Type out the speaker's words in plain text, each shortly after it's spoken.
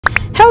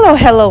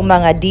Hello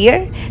mga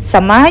dear!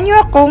 Samahan niyo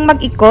akong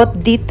mag-ikot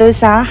dito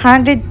sa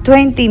 120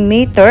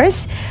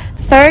 meters,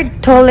 third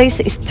tallest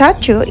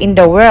statue in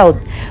the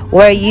world,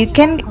 where you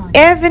can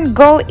even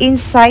go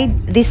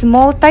inside this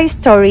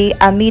multi-story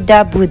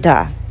Amida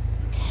Buddha.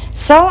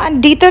 So,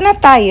 andito na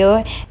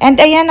tayo, and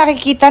ayan,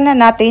 nakikita na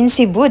natin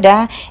si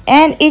Buddha,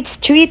 and it's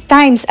 3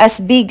 times as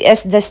big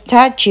as the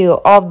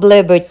Statue of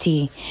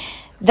Liberty.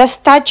 The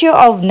statue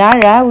of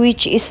Nara,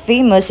 which is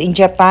famous in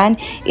Japan,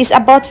 is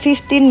about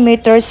 15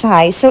 meters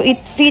high, so it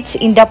fits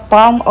in the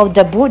palm of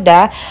the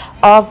Buddha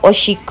of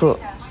USHIKU.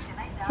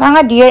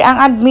 Mga dear,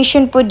 ang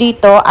admission po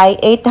dito ay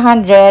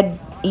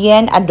 800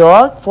 yen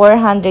adult,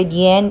 400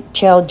 yen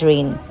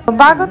children.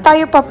 Bago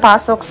tayo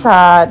papasok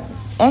sa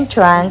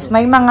entrance,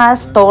 may mga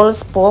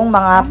stalls pong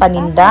mga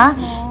paninda.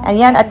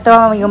 Ayan, ito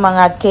yung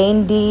mga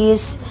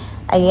candies.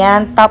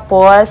 Ayan,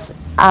 tapos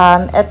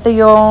ito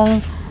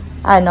yung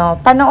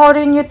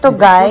panoorin nyo to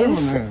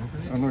guys.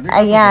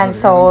 Ayan,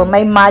 so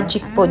may magic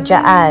po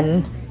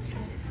dyan.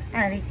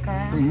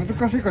 Arika. 難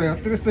しいからや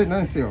ってる人いな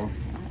いんですよ。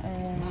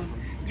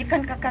時間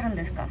かかるん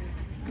ですか？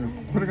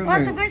これが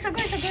ね、すごいすご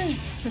いすご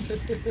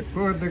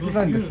い。これでき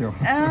ないんですよ。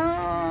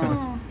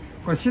あ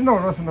これ芯を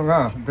下ろすの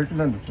ができ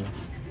ないんですよ。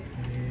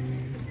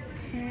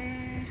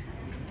へ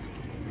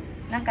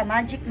ー。なんか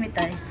マジックみ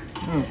たい。こ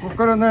こ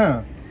から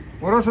ね、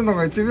下ろすの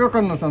が1秒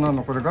間の差な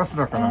の。これガス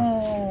だから。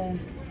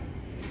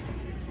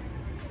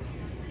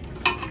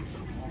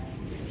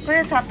こ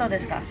れ砂糖で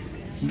すか？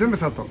全部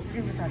砂糖。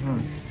全部砂糖。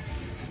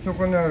そ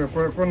こにある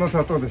この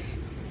砂糖です。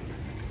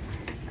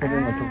これ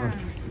今溶かし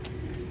て。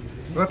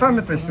綿あ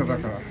めと一緒だ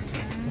から。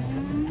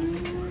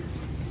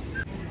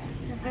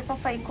Sabi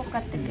papa ikut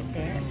kata kita.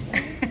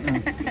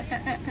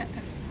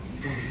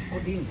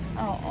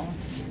 Oo.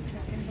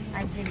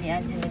 Ajimi.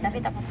 Tapi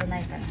tak pernah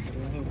kan.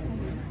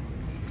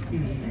 す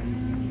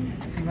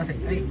みません。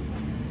はい。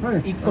は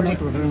い。1個ね。ありが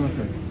とうございます。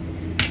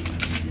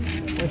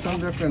これ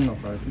300円の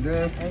会費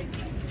です。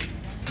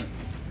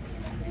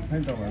は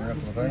い、どうもありがとう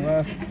ござい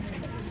ます。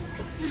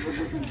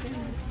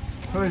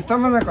それ傷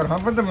まないから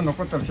半分でも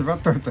残ったら縛っ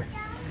といて。これ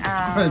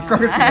1ヶ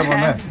月でも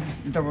ね、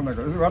傷まない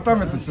から。綿あ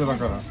めと一緒だ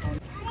から。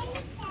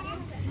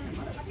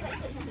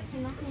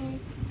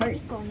は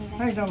い。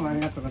はい、どうもあり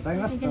がとうござい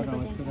ます。どうぞお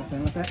待ちください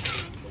ませ。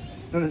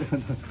それではどう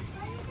ぞ。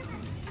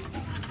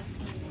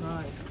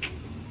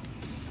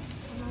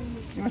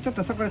今ちょっ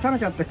とそこで冷め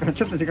ちゃってるから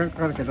ちょっと時間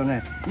かかるけど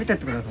ね、見てっ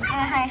てください。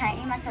はい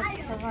今すごい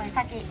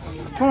先。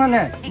これは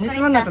ね、煮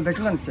詰まんないとで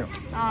きないんですよ。で、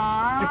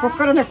ここ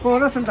からね、こう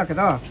下ろすんだけ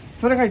ど、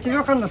それが1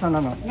秒間の差な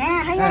の。ね、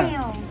早い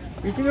よ。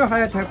1秒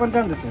早いとへこんじ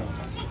ゃうんですよ。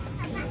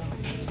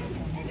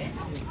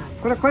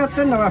これこうやっ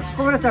てるのは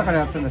こぼれちゃうから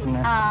やってるんですね。い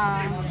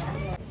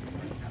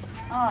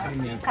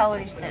い香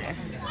りしてる。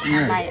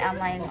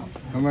甘いの。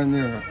甘い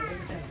匂いが。こ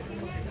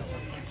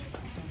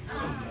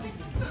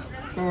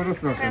う下ろ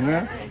すわけ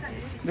ね。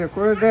で、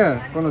これ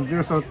でこの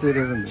重曹って入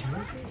れるんです。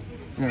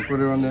ね、こ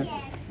れをね、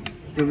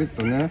ちょびっ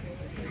とね。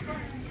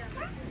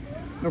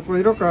で、これ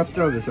色変わっち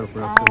ゃうでしょ、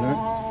こうやってね。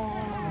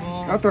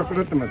あとはく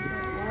るって待っ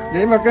て。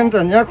で、今現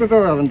在200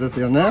度があるんです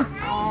よね。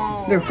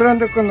で、膨らん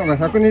でくるのが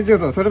120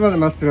度、それまで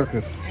待ってるわ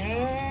けです。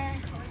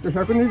で、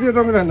120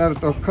度ぐらいになる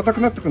と硬く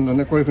なってくるの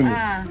ね、こういうふうに。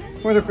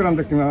これで膨らん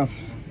できます。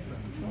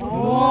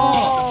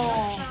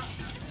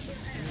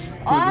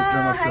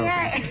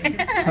早い。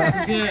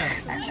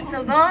す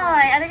ごい、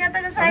ありが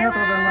とうござい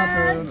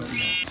ま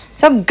す。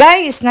So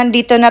guys,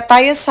 nandito na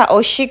tayo sa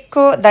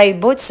USHIKU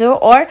Daibutsu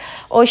or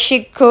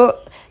USHIKU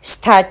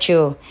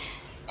statue.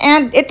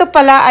 And ito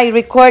pala ay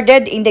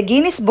recorded in the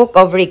Guinness Book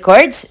of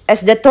Records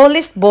as the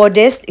tallest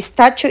Buddhist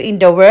statue in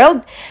the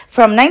world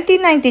from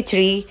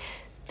 1993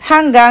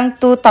 hanggang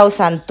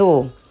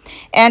 2002.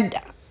 And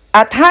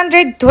at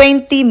 120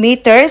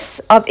 meters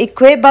of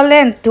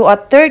equivalent to a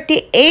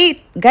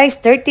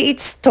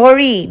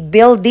 38-story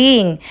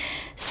building.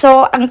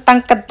 So, ang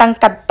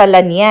tangkad-tangkad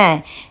pala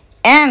niya.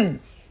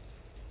 And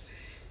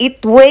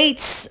it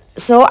weighs,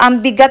 so ang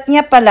bigat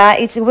niya pala,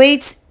 it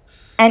weighs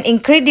an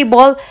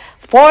incredible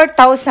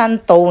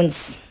 4,000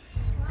 tons.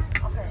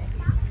 Okay.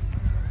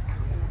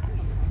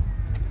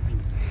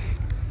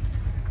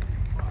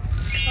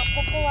 So,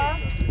 kukuha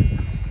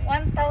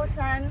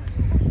 1,000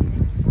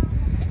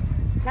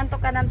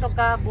 nanto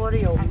ka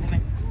volume.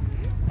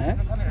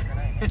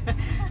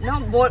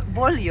 No,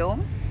 volume.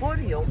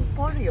 1000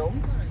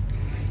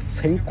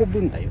個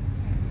分だよ。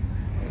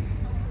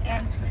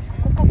 And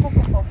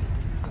kuko.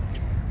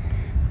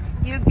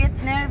 You get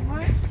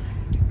nervous.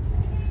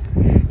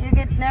 You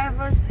get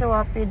nervous to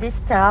a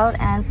pedestal,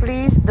 and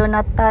please do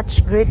not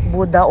touch Great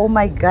Buddha. Oh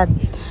my God.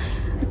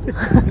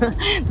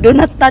 Do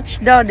not touch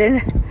daw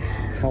din.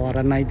 触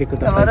らないでく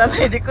ださい。触らな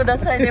いでくだ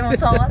さい。でも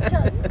触っちゃ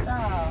った。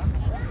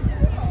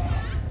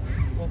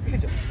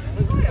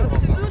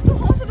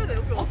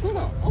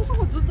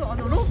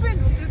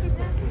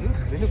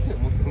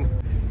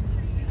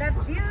The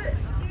view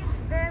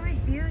is very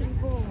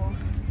beautiful.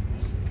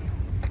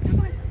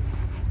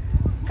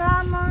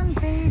 Come on,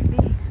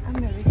 baby,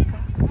 America.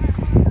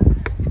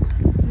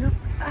 Look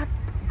at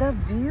the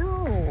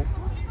view.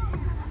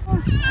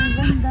 Ang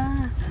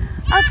ganda.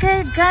 At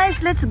Okay, guys,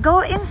 let's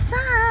go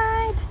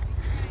inside.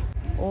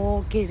 Oh,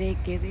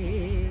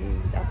 kere-kere.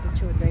 Ato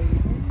choday.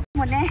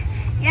 Muna,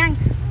 yang,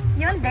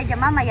 yun, dahil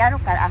mama,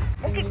 yaro ka.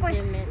 Okay,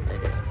 20メート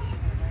ル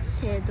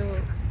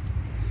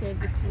生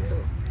物像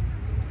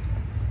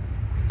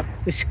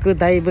牛久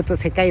大仏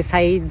世界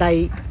最大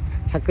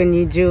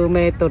120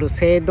メートル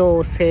青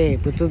銅生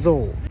仏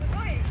像。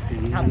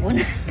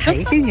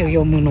大変よ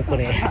読むのこ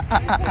れ。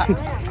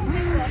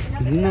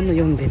みんなの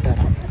読んでたら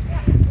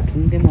と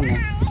んでもない。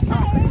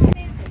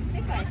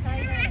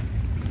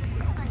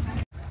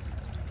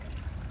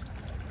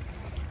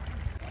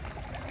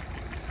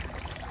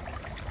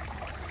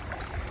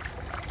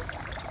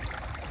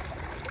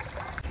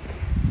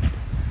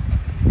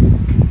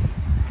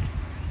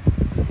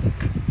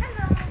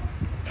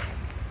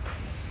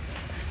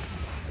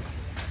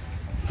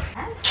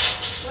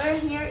We're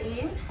here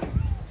in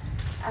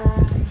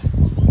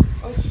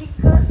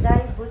USHIKU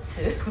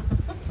Daibutsu.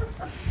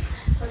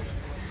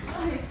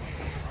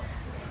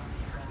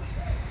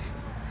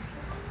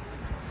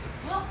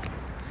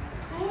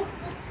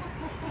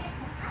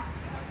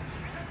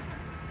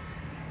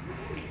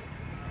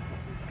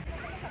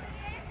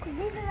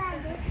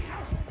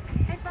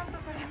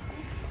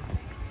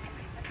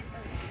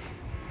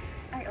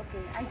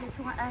 Okay. I just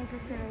read,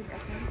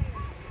 okay.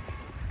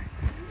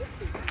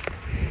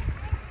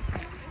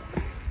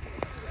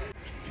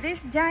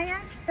 This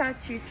giant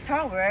statue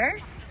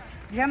towers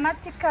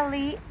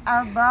dramatically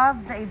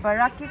above the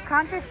Ibaraki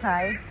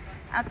countryside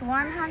at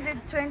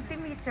 120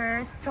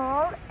 meters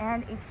tall,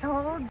 and it's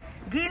holds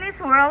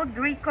Guinness World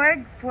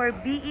Record for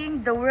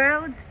being the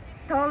world's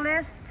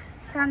tallest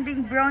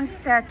standing bronze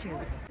statue.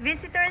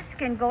 Visitors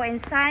can go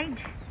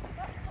inside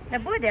the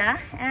Buddha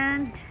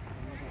and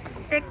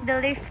take the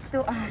lift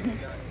to an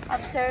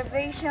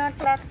observation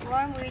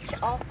platform which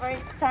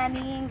offers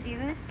stunning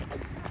views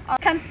of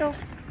Kanto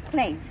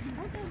Plains.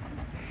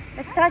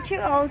 The statue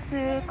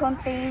also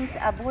contains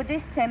a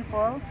Buddhist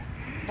temple,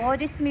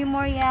 Buddhist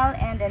memorial,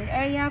 and an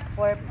area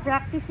for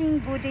practicing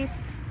Buddhist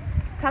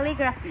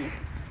calligraphy.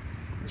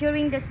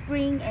 During the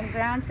spring, and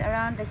grounds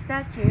around the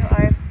statue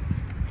are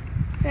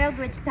filled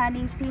with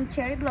stunning pink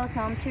cherry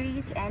blossom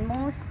trees and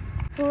moss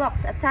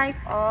phlox, a type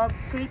of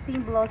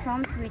creeping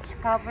blossoms which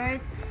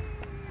covers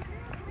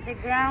the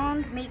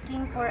ground,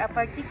 making for a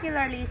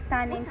particularly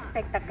stunning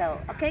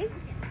spectacle. Okay?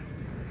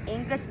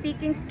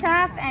 English-speaking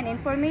staff and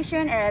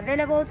information are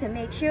available to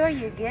make sure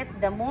you get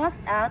the most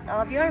out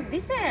of your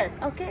visit.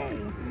 Okay.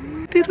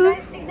 Guys,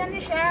 tignan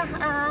niyo siya.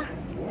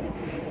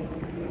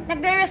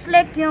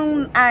 Nagre-reflect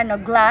yung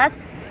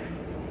glass,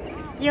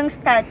 yung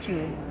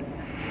statue.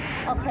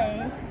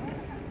 Okay.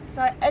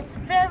 So it's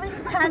very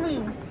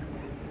stunning.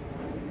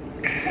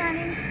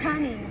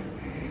 Stunning.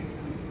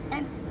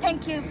 And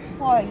thank you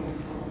for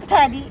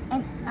Teddy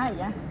and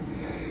Aya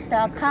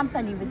to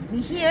accompany with me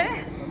here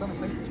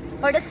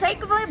for the sake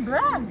of my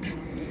vlog.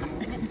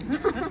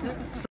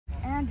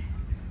 And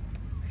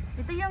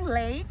ito yung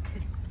lake.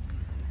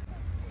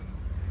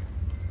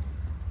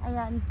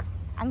 Ayan,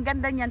 ang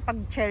ganda niyan pag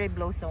cherry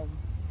blossom.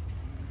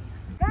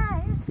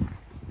 Guys,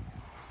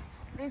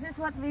 this is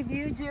what we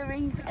view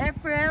during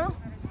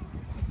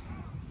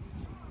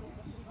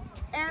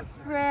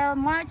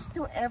March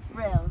to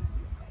April.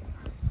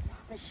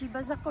 The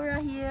Shiba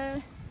Sakura here,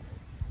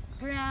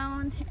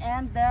 ground,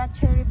 and the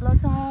cherry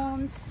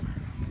blossoms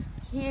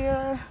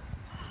here,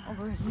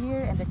 over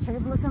here, and the cherry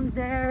blossom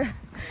there,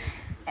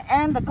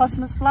 and the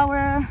cosmos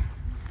flower.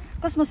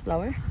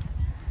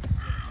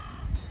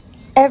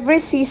 Every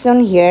season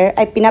here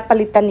ay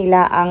pinapalitan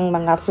nila ang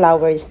mga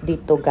flowers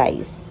dito,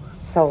 guys.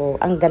 So,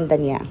 ang ganda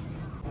niya.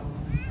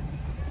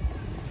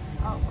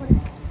 Oh,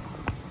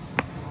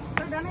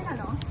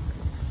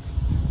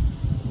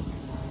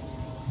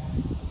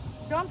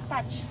 don't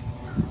touch.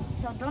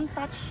 So don't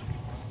touch.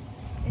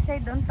 They say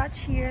don't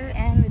touch here,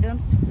 and we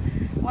don't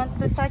want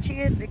to touch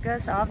it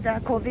because of the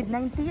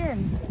COVID-19.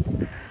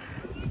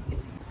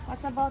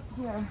 What's about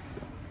here?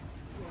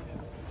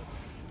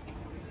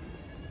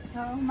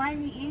 So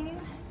money in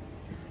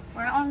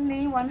for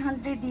only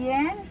 100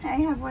 yen.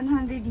 I have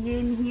 100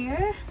 yen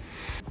here.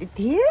 It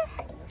here.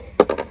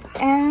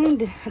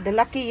 And the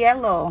lucky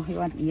yellow. You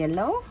want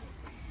yellow?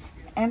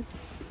 And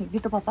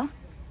dito papa.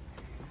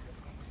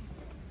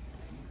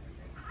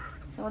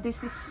 So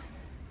this is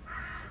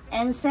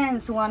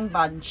incense, one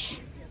bunch.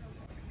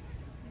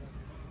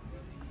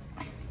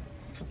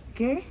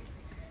 Okay.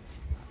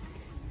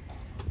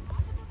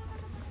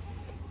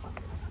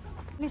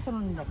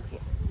 Listen,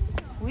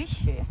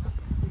 wish.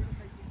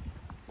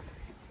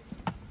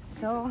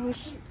 So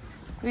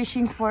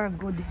wishing for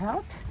good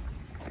health.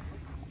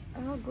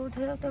 Good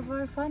health of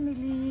our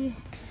family.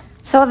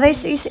 So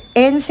this is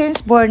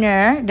incense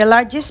burner, the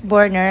largest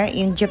burner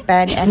in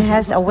Japan, and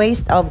has a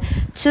waist of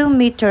 2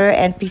 meters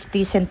and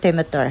 50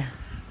 centimeters.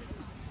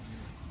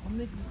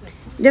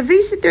 The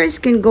visitors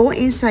can go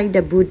inside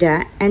the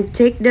Buddha and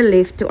take the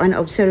lift to an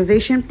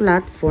observation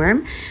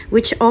platform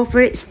which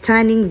offers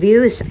stunning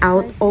views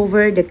out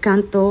over the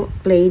Kanto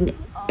Plain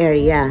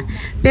area.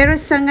 Pero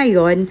sa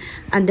ngayon,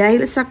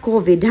 dahil sa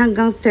COVID,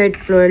 hanggang 3rd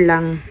floor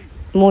lang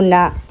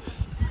muna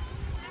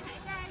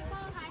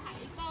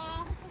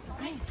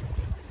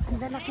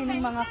Laki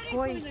ng mga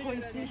koi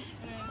fish.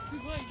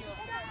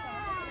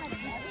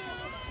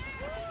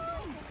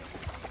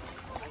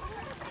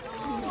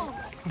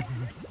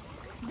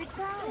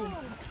 Bitaw.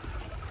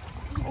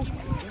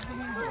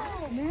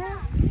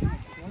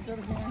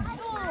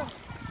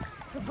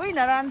 Boy,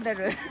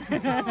 narandar.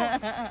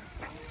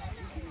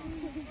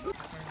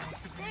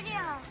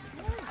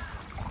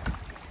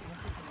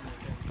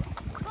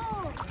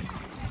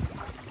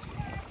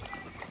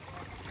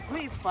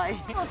 Uy, pay.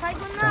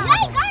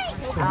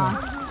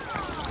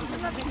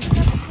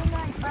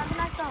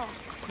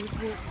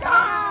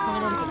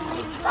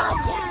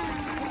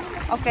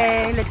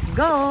 Okay, let's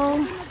go.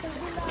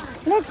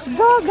 Let's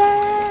go,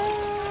 guys.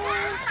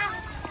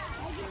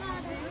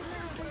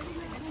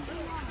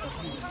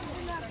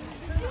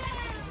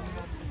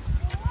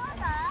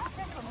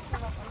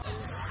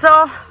 So,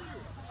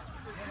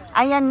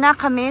 ayan na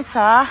kami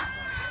sa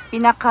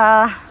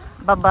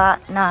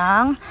pinakababa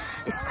ng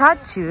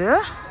statue.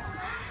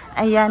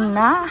 Ayan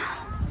na.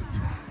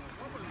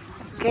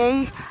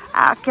 Okay,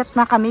 aakyat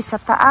na kami sa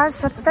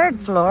taas, sa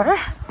 3rd floor.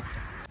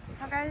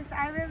 So guys,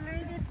 I will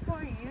read it for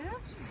you.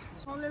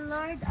 Holy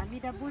Lord,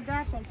 Amida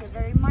Buddha, thank you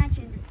very much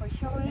for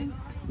showing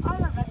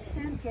all of us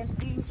sentient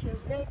beings your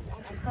great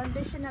and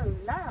unconditional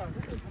love.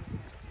 Okay.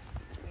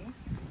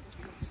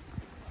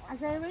 As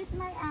I raise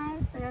my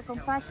eyes to your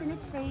compassionate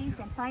face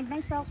and find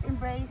myself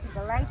embraced in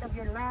the light of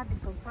your love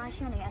and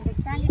compassion, I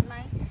understand in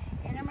my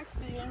innermost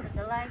being that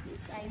the life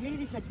I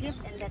live is a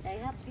gift and that I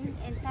have been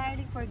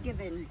entirely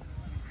forgiven.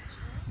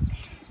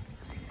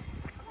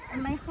 And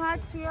my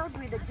heart filled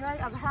with the joy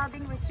of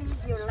having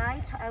received your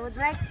light, I would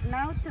like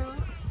now to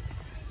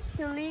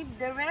live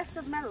the rest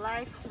of my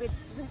life with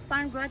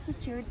profound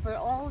gratitude for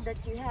all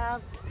that you have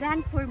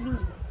done for me.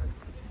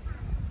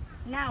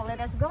 Now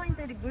let us go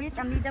into the great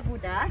Amida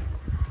Buddha,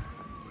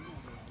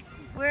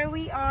 where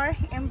we are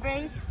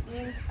embraced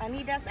in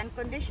Amida's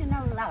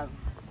unconditional love.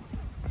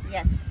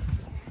 Yes,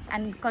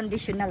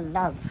 unconditional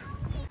love.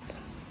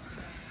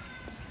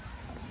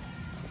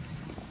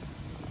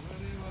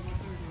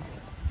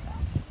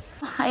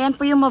 Ayan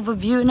po yung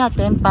ma-view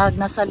natin pag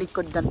nasa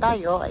likod na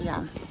tayo.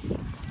 Ayan.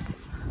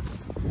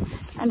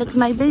 And it's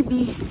my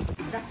baby.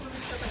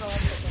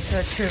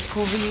 So,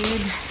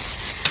 COVID.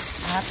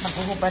 At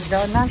maghuhubad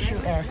daw ng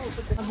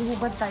shoes.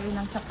 Maghuhubad tayo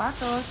ng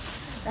sapatos.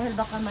 Dahil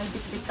baka may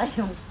bitbit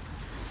tayong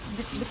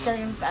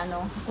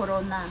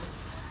corona.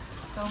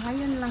 So,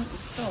 ngayon lang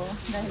ito.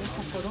 Dahil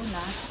sa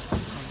corona.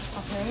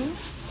 Okay?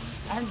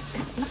 And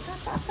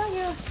nakataas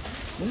tayo.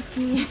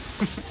 Baby.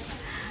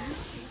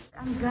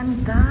 Ang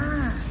ganda.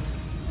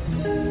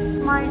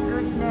 My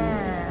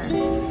goodness.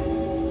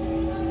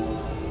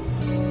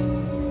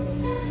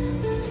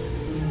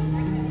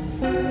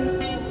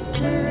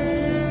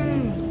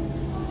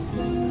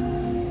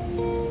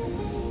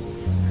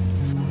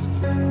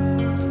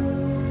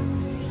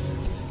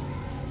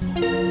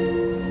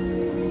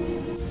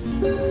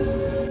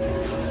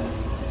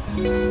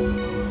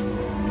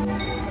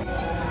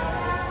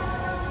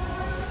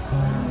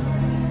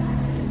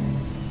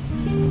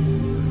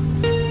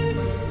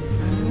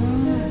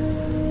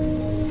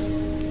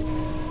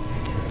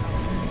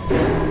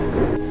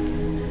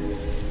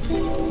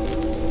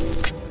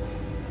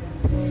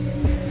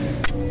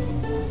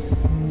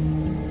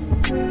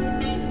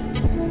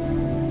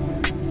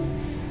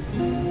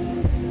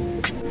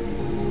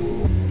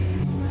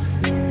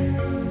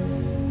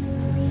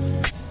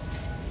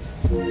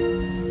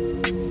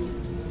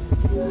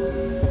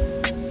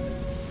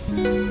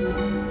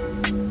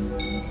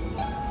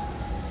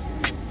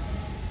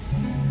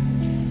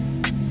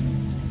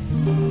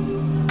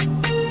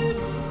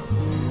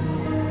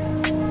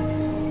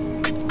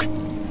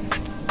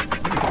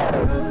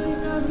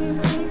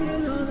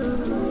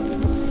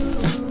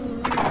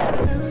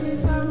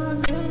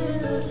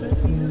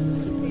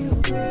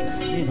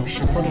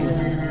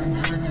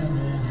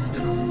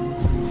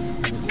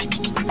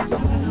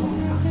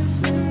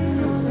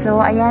 So,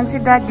 ayan si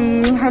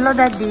Daddy. Hello,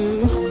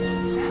 Daddy.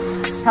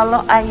 Hello,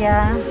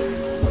 Aya.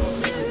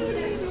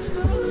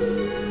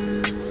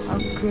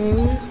 Okay.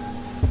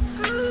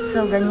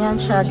 So, ganyan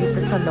siya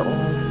dito sa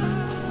loob.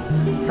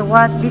 So,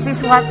 this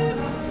is what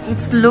it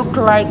look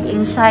like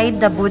inside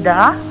the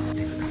Buddha.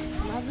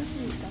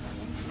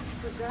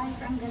 So,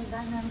 guys, ang ganda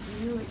ng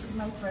view. It's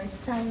my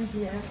first time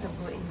here to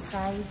go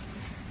inside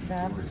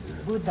the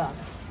Buddha.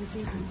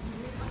 This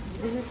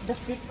is the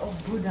feet of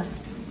Buddha.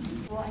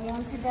 So,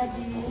 ayan si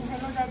Daddy.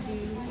 Hello,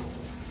 Daddy.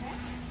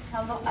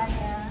 Hello,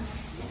 Aya.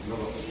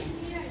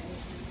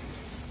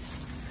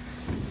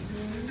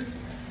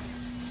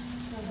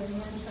 So,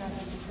 ganyan siya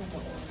dito sa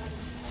loob.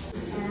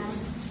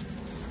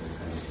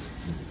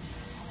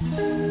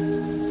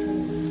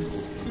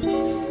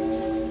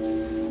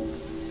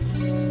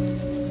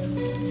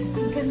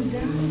 Ang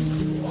ganda.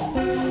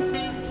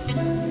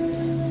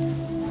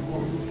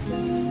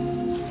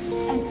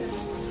 And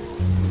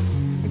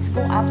let's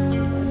go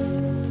upstairs.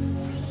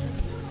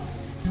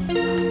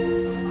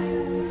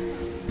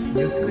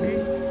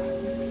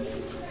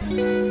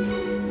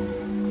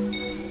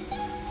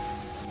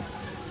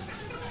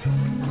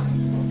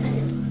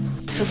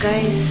 So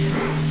guys,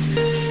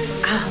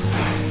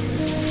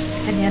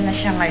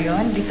 siya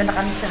ngayon. Dito na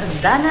kami sa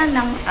hagdanan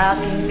ng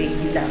aking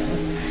baby lang.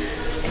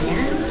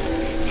 Ayan.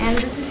 And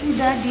this is si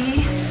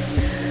Daddy.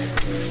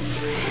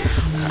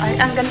 Ay,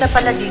 ang ganda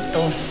pala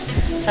dito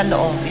sa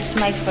loob. It's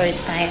my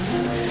first time.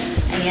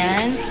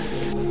 Ayan.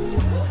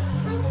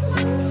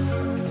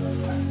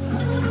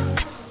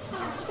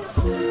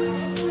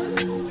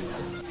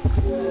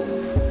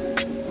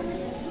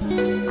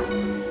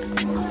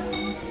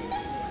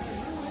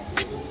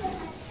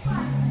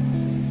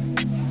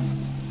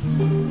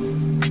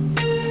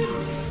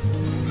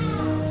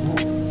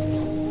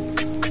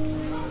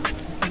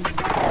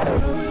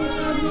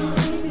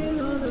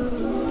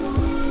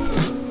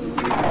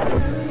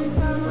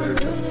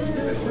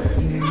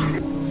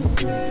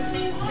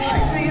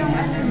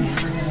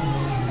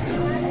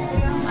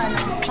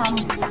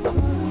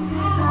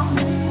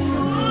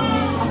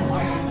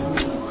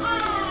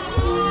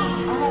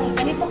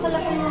 Ganito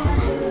kalaki na.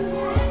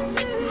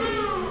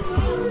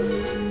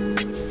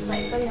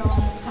 Ito yung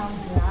sound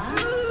niya.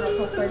 So,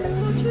 super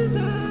laki.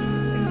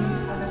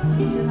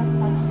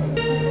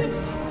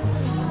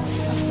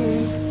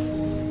 Okay.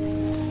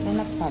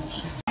 Nag-touch.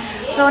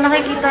 So,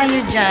 nakikita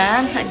nyo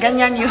dyan.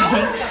 Ganyan yung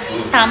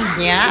thumb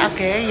niya.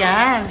 Okay,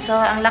 yan. So,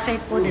 ang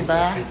laki po, di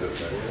ba?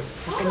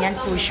 So, ganyan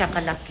po siya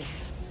kalaki.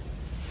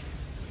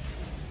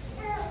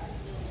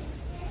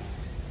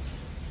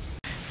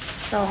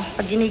 So,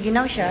 pag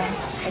giniginaw siya,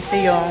 ito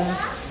yung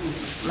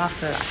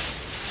muffler.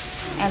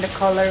 And the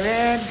color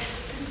red.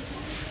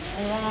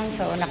 Ayan,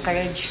 so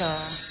naka-red siya.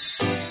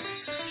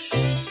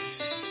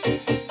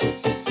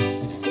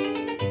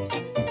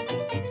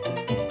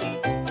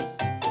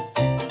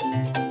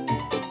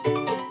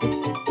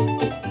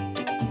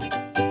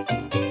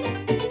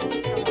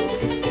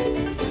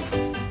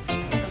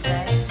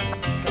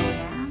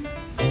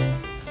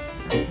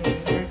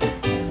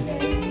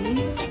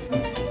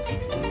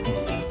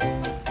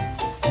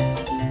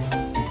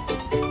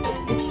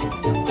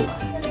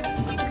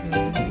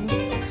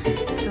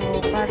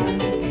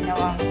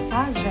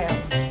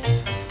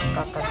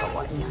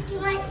 Kakagawa niya.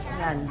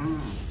 Yan.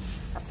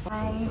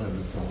 Tapay.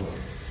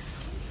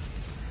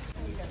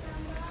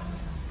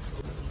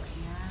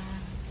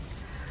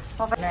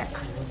 Okay.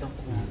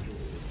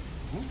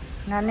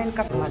 Nanin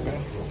ka po mali.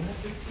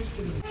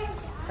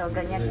 So,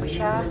 ganyan po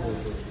siya.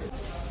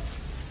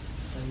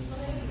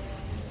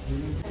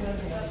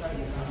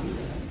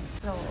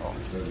 So,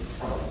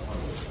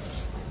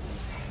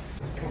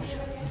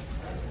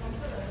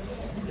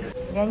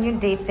 yan yung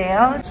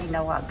details.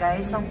 Ginawa,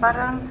 guys. So,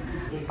 parang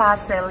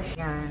puzzle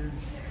yan.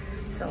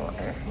 So,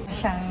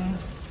 siyang,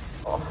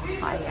 oh,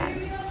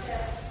 ayan.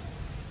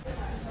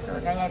 So,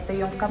 ganyan. Ito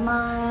yung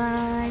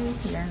kamay.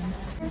 Yan.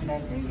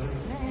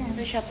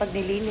 Ito siya pag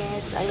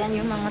nilinis. Ayan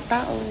yung mga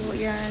tao.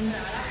 Yan.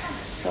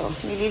 So,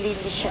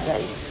 nililinis siya,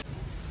 guys.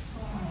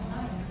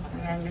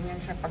 Ayan, ganyan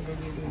siya pag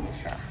nililinis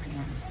siya.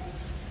 Ayan.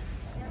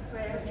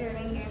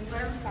 During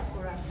April,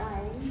 Sakura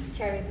time,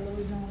 cherry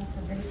blossom.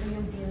 So, ganito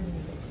yung deal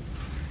nila.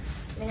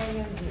 Ayan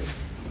yung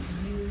this.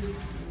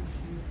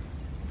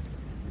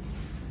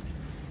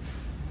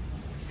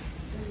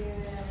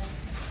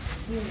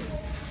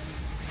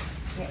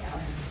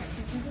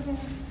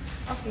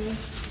 Okay.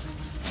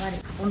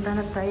 Punta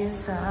na tayo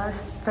sa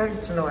third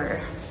floor.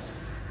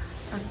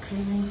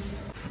 Okay.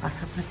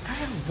 Pasok na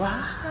tayo.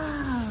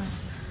 Wow!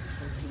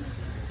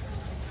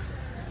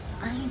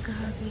 Ay,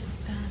 grabe.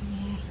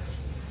 Dami.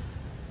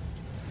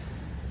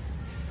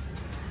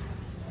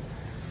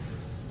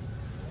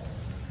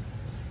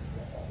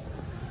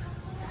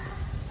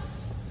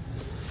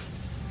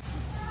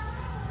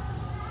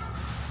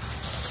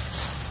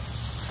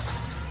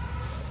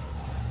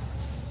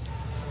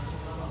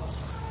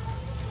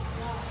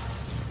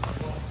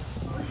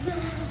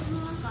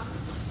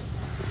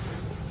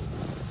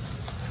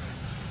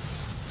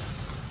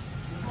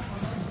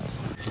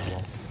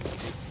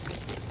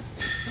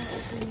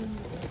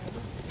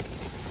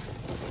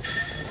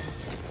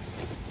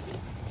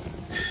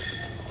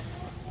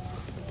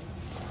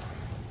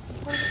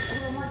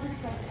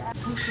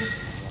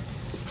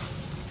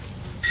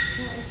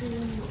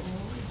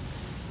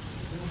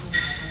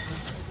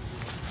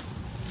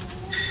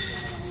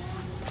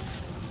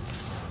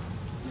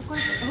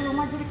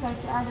 Rumah jadi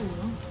kayak ada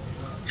loh.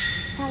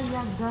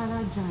 Kayak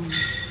garajan.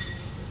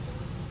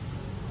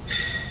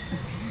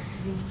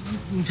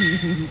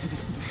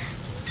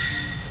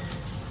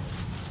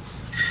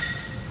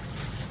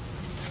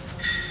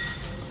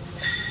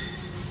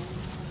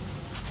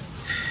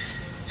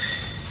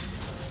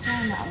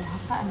 Sana Allah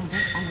ka ano ba?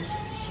 Ano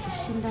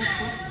sinda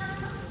ko?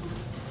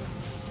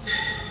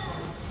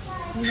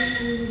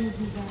 Hindi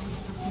bigay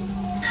sa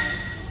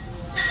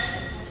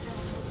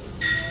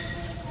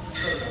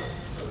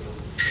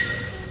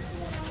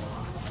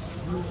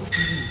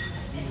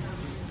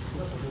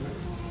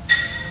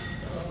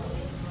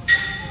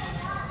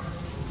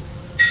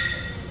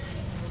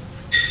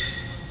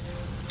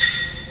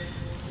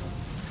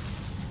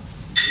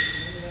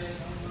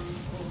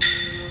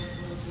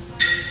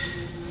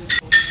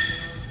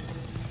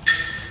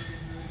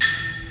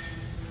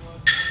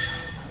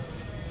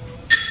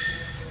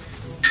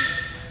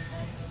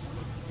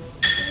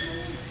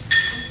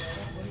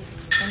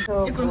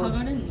So, これ剥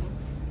がれんの？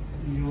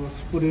いや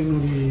スプレー塗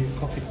り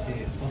かけて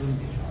あるん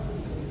でし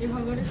ょ。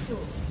剥がれそ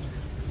う。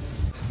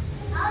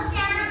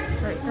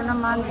 So, ito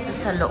naman dito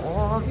sa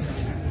loob.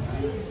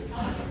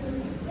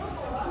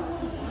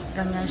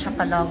 Ganyan siya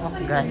kalawak,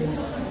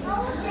 guys.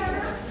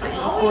 So,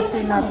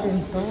 ikutin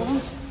natin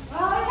to.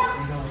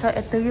 So,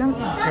 ito yung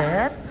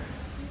exit.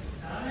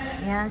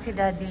 Yan, si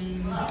Daddy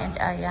and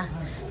Aya.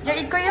 Yung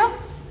iko yung?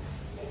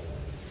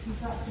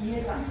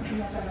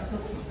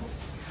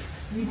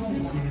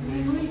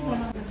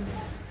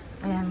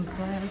 Ayan,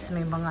 guys.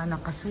 May mga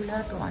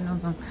nakasulat. O ano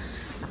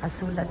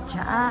nakasulat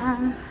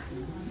dyan.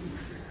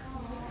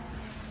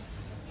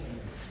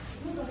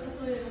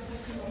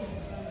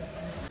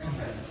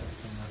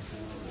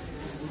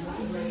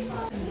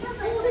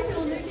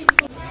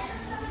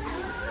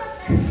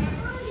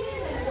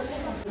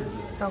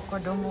 So,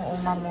 kodomo o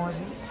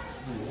mamori.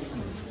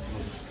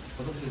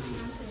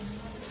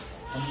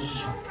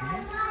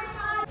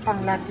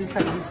 Panglaki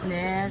sa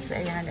business.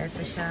 Ayan,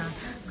 ito siya.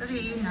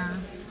 Korean na.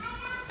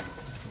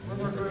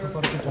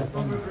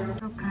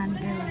 So,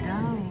 candle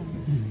daw.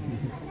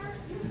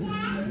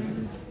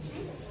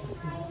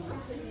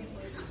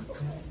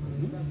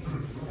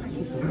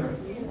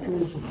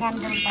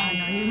 Candle pa,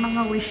 ano? Yung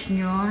mga wish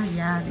nyo,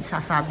 yan,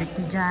 isasabit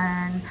nyo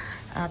dyan.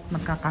 At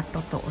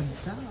magkakatotoo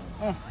daw.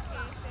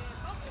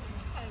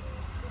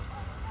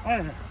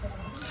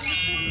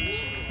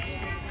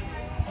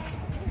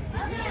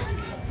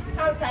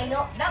 3歳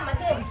のランマ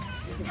くん、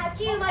卓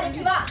球生まれ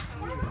期は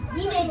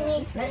2年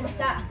になりまし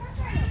た。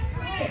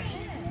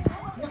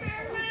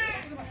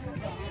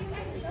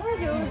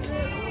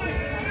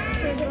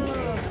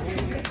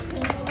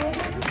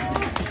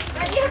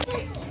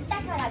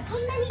だからこ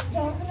んなに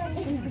上手なん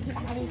です。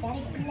歩いて歩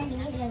いてこんなに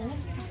見えるようにね。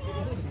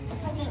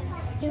最近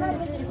自慢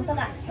できること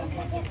が一つ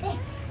だけあって、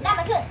ラン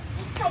マくん、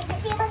一回卓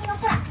球場に乗っ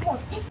たらもう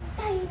絶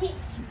対に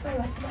失敗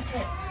はしませ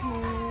ん。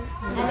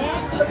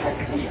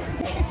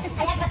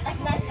早かったし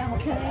なしかもう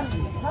一回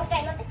乗って、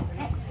は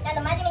い、真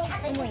面目にあ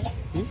ともういいや。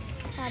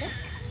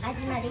端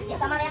まで行って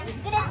様でぐるっ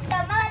と回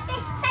って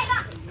最後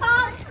こ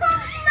こ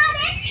ま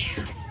で。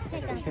オッ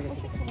ケー、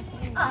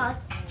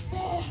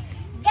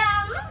頑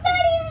張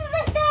りま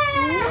した。あ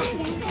りがと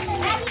うござい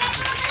ます。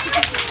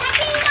先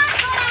は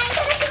ご覧い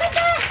ただきました。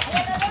あり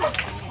がとうございま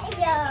す。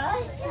よ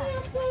ーし。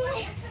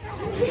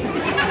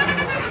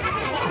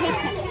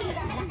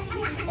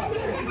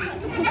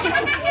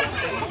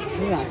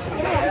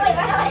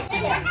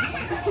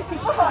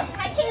もう卓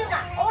球が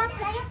終わっ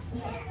たよ。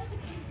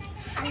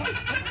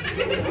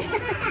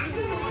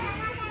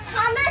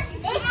話し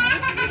て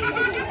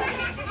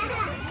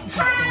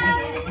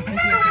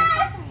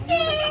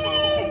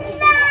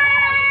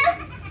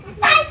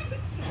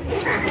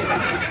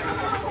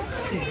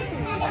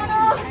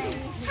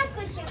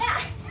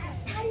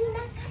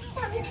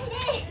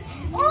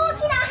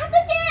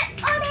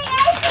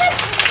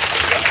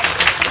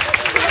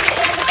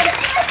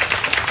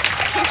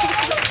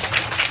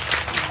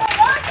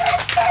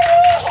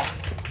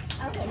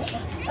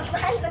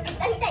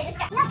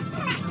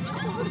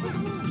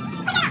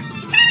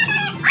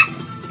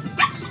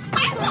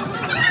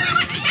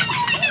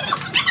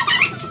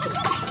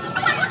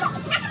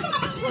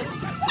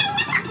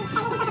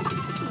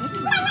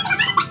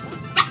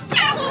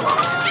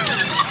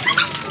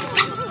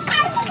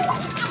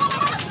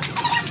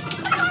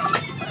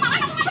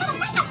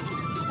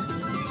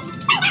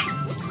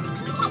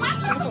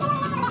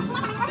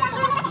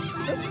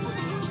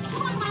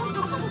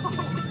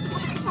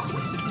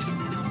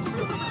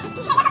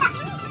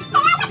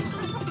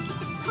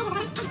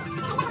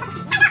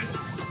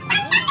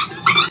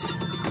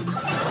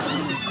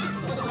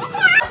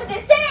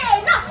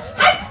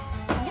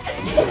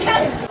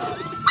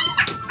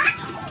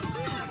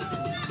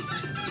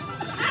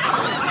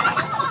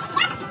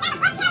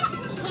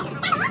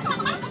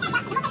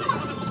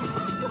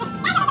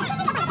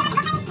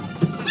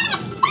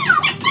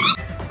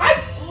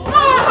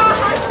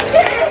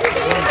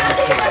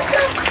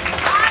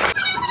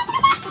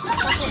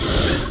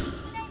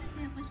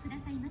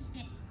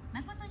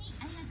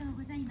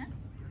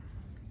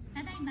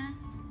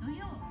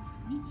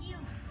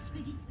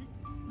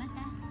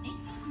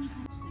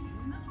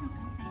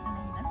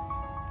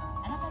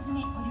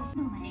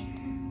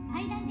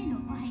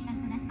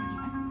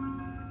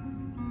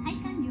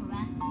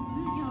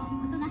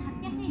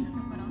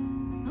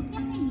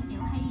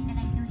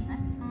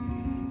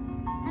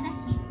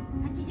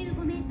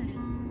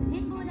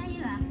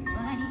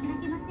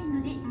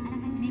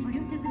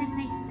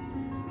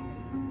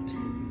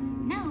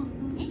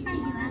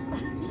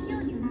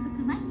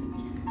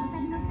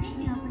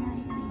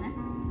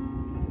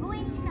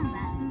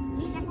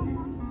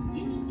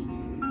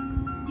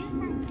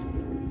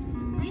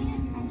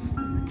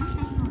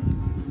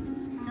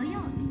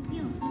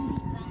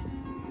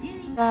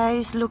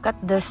Guys, look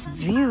at this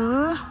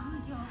view.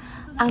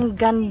 Ang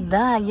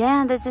ganda.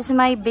 Yeah, this is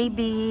my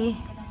baby.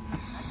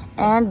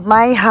 And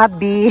my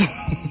hubby.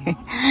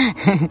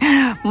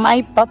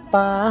 My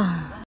papa.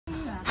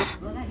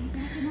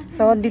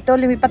 So dito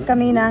lumipat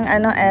kami ng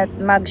at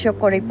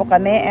mag-shokori po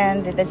kami,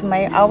 and it is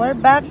our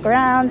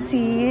background,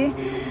 si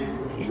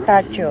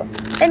statue.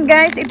 And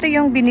guys, ito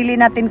yung binili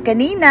natin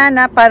kanina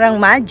na parang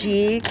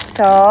magic.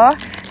 So,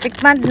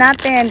 tikman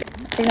natin.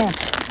 Tingnan.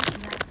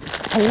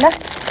 Hala.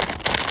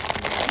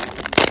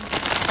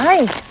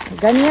 Ay,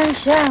 ganyan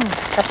siya.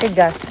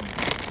 Katigas.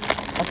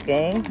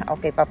 Okay.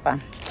 Okay, papa.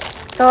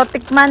 So,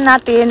 tikman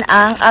natin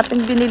ang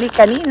ating binili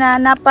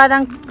kanina na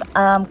parang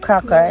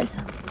crackers.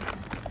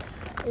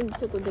 Ang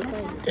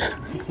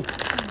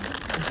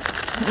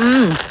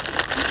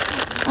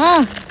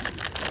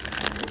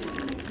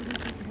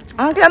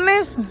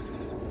tamis.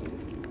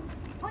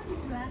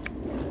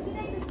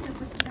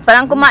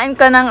 Parang kumain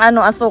ka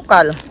ng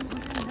asukal.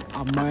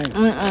 Amay.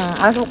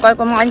 Asukal,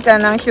 kumain ka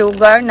ng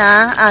sugar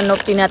na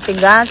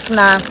pinatigas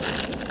na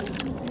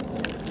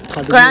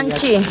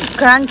crunchy,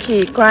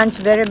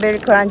 very very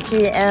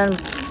crunchy, and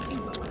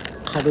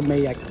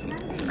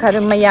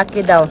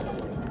karumayaki daw.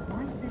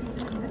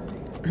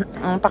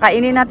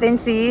 Pakainin natin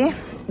si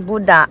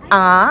Buddha.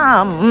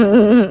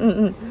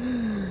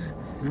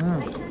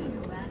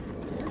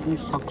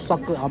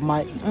 Sak-sak,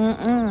 amay.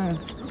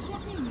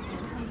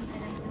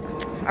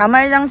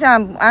 Amay lang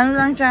siya. Ano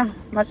lang siya?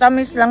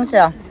 Matamis lang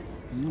siya.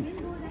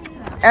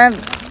 And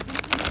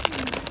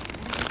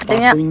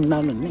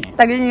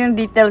tagin yung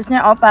details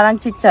niya.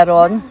 Parang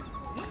chicharon.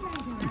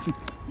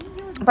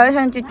 Parang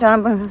siyang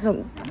chicharon.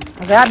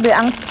 Grabe,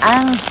 ang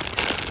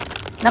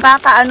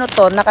nakakaano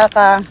to,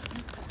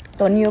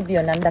 tonyubyo,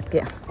 nandaki.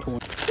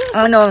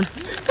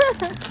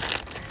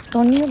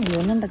 Tonyubyo,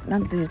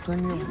 nandaki,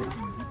 tonyubyo.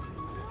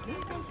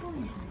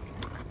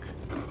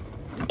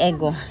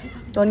 Ego.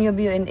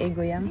 Tonyubyo and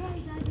ego yan.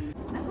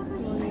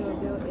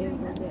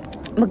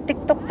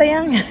 Mag-tiktok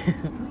tayang.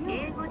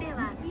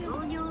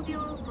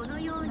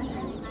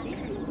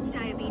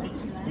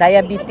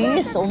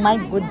 Diabetes. Oh my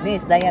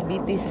goodness,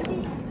 diabetes.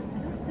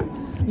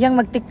 Yang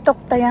mag-tiktok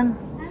tayang.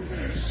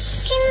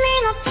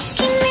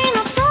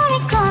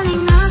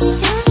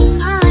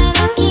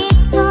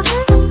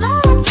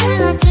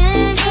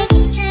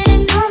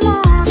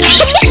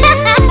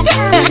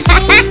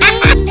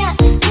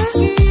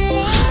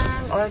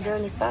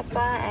 Order ni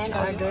Papa and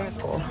order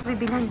ko.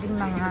 Bibilan din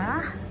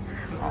mga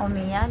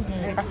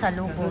omiyage,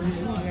 pasalubong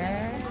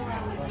here.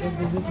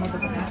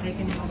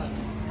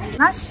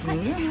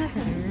 Nashi,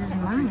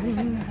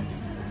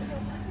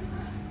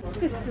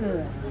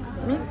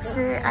 mix,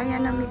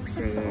 ayan na mix.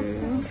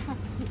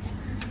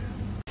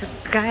 So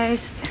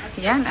guys,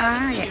 yan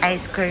yung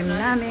ice cream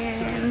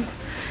namin.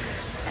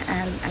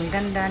 And ang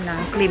ganda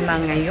ng klima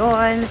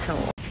ngayon. So,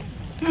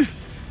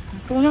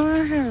 ito na nga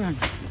siya.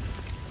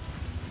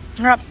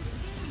 Harap.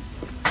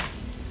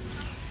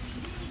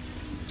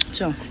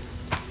 So,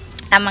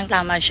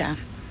 tamang-tama siya.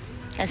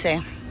 Kasi,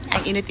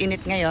 ang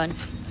init-init ngayon.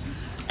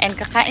 And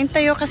kakain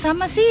tayo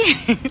kasama si.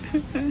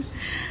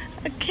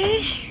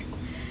 Okay.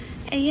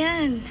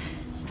 Ayan.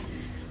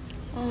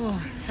 Oh,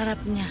 sarap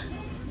niya.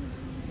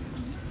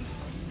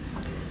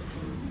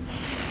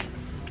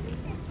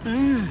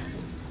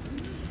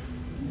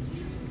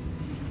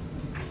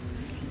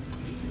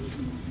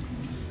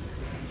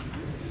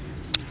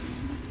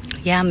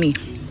 Yummy.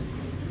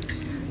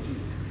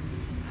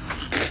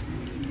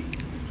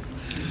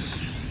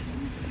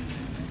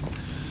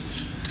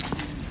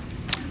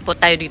 Po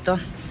tayo dito.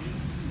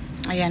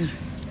 Ayan.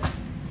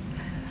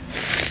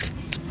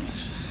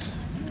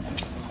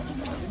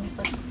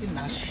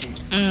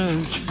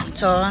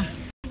 So,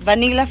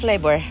 vanilla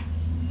flavor.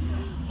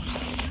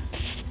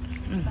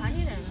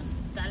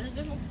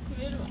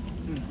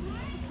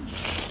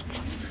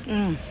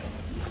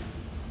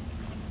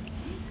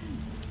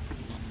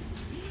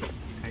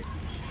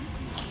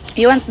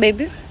 You want,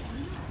 baby?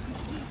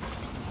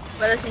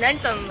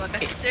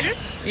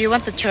 You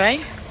want to try?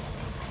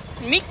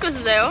 ミック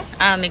スだよ。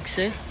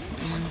 Mix.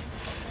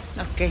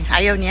 Okay,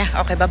 ayaw niya.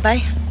 Okay, bye-bye.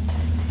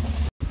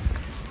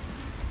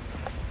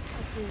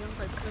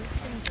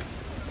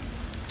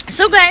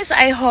 So guys,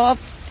 I hope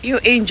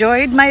you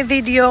enjoyed my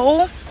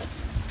video.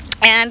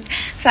 And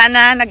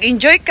sana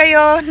nag-enjoy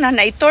kayo na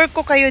na-tour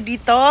ko kayo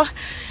dito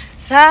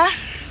sa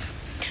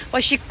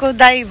USHIKU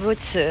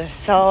Daibutsu.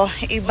 So,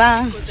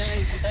 ibang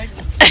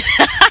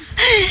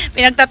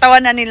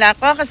pinagtatawanan nila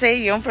ako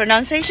kasi yung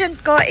pronunciation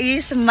ko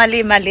is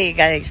mali-mali,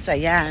 guys.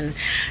 Ayan.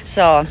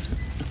 So,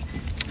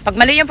 pag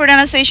mali yung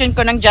pronunciation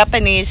ko ng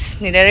Japanese,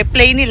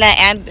 nire-replay nila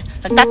and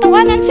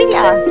nagtatawanan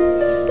sila.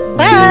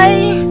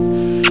 Bye!